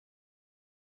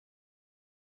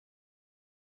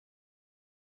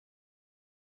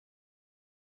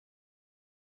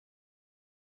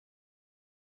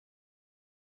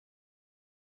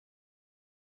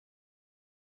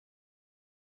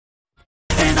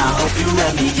you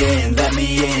let me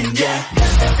in, yeah.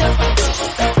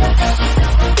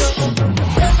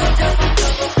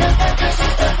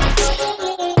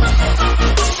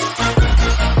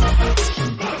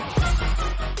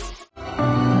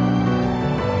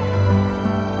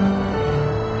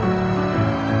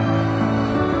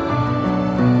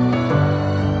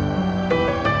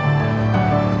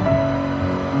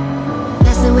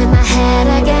 Messing with my head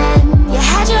again. You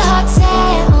had your heart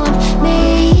set on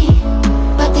me,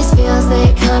 but these feels,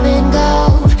 they come and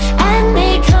go, and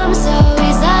they come so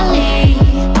easily.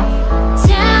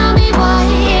 Tell me what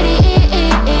it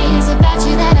is about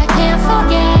you that I can't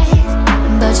forget,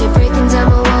 but you're breaking down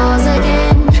my walls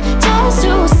again, just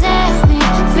to set me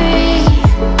free.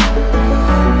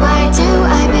 Why do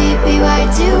I, baby, why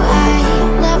do I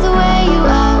love the way you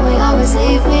always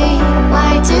leave me?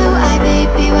 Why do I,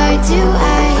 baby, why do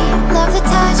I love the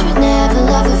touch but never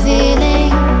love the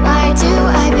feeling? Why do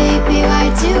I, baby, why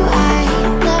do I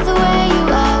love the way you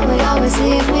always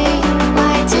leave me?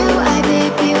 Why do I,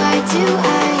 baby, why do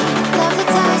I love the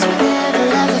touch but never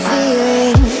love the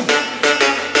feeling?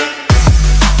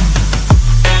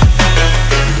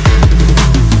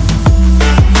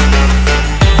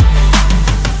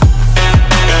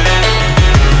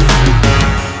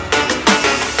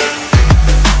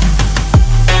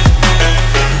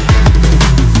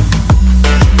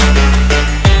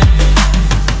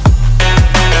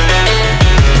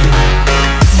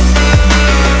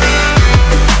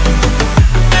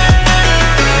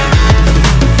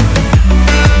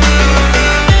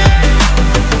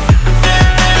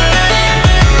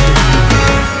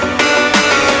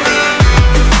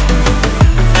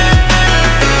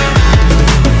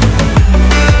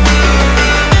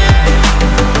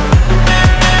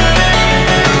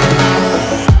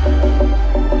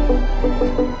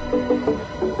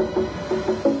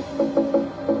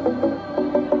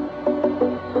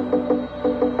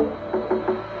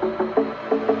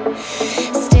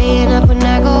 Staying up when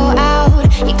I go out,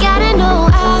 you gotta know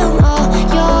I'm all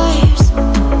yours.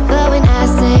 But when I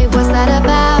say what's that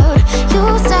about, you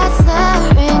start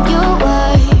slurring your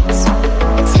words.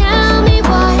 Tell me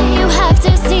why you have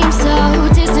to seem so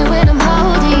distant when I'm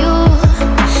holding you.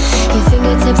 Your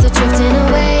fingertips are drifting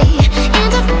away,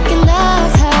 and I fucking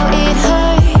love how it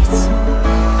hurts.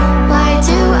 Why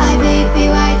do I, baby,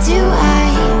 why do I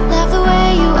love the way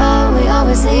you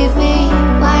always leave me?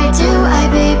 Why do I,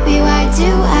 baby, why do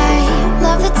I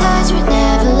love the touch but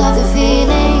never love the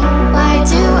feeling? Why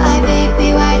do I,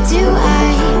 baby, why do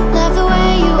I love the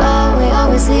way you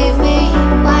always leave me?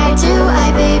 Why do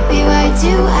I, baby, why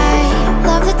do I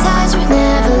love the touch but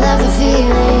never love the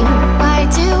feeling? Why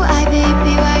do I,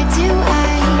 baby, why do I?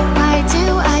 Why do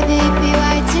I, baby,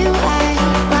 why do I?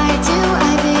 Why do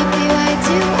I, baby, why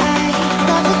do I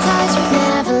love the touch but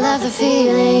never love the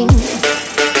feeling?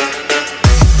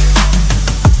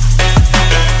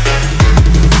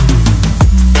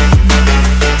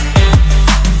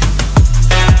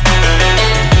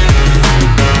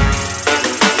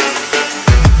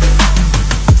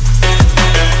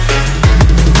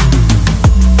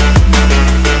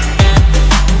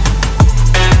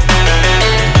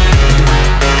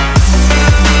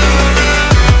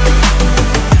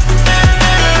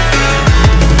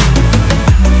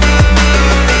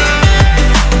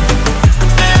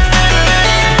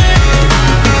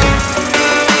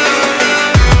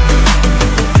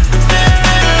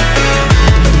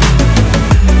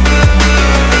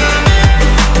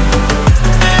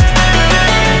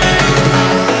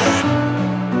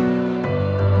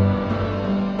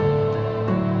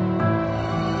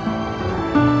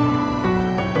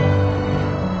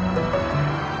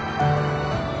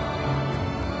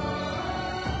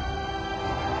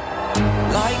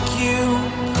 Like you,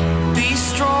 be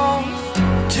strong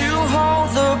to hold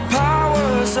the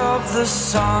powers of the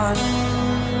sun.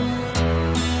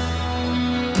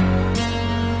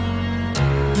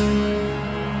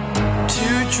 To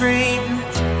dream,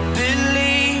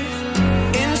 believe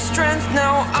in strength.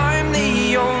 Now I'm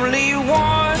the only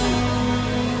one,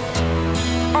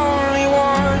 only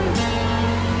one.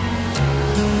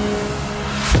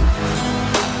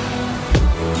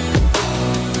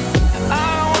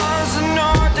 I was an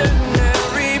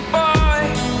ordinary boy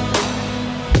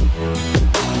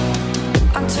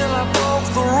until I broke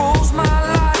the rules. My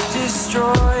life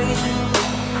destroyed,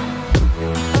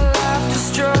 life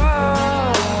destroyed.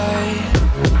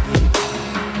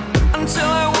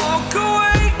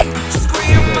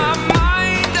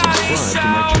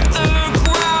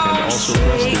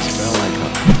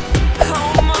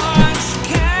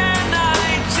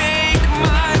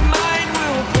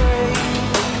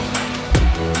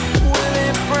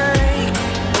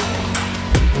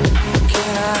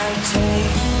 I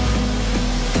take?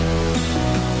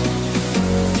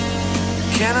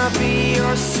 Can I be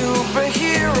your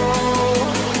superhero?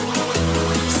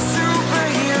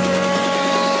 Superhero.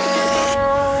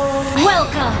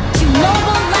 Welcome to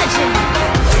Mobile Legends!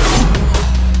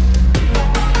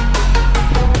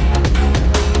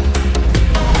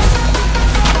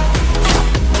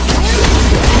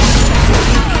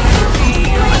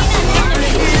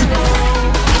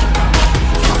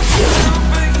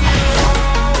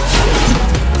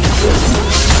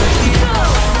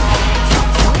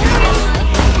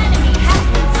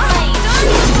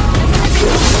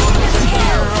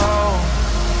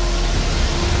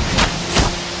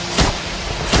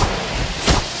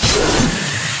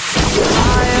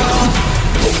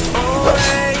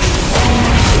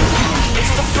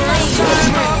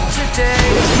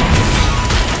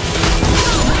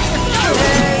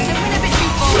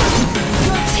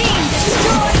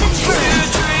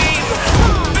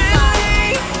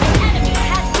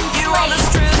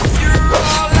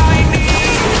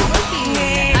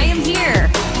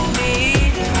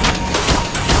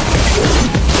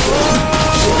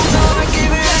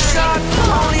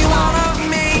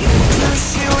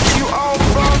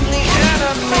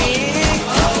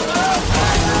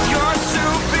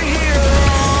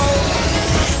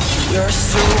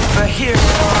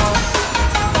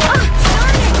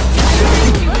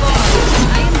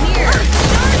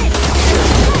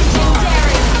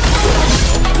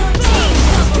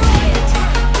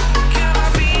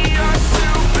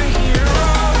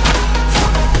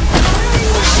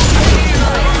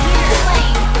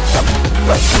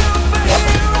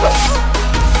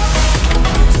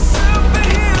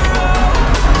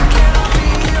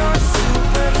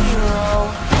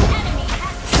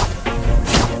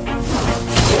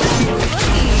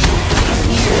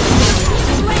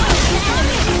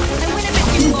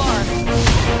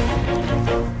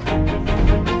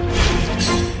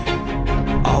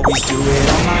 Always do it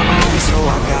on my own, so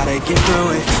I gotta get through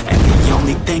it. And the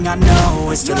only thing I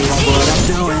know is to love what I'm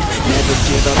doing. Never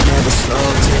give up, never slow,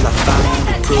 till I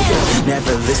finally prove it.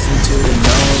 Never listen to the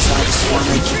no's, I just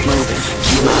wanna keep moving.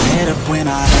 Keep my head up when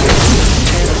I hurt,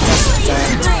 that's a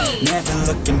fact. Never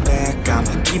looking back,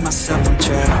 I'ma keep myself on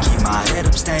track. Keep my head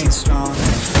up, staying strong,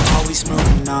 always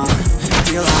moving on.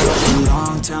 Feel I don't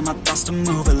belong, tell my thoughts to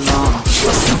move along.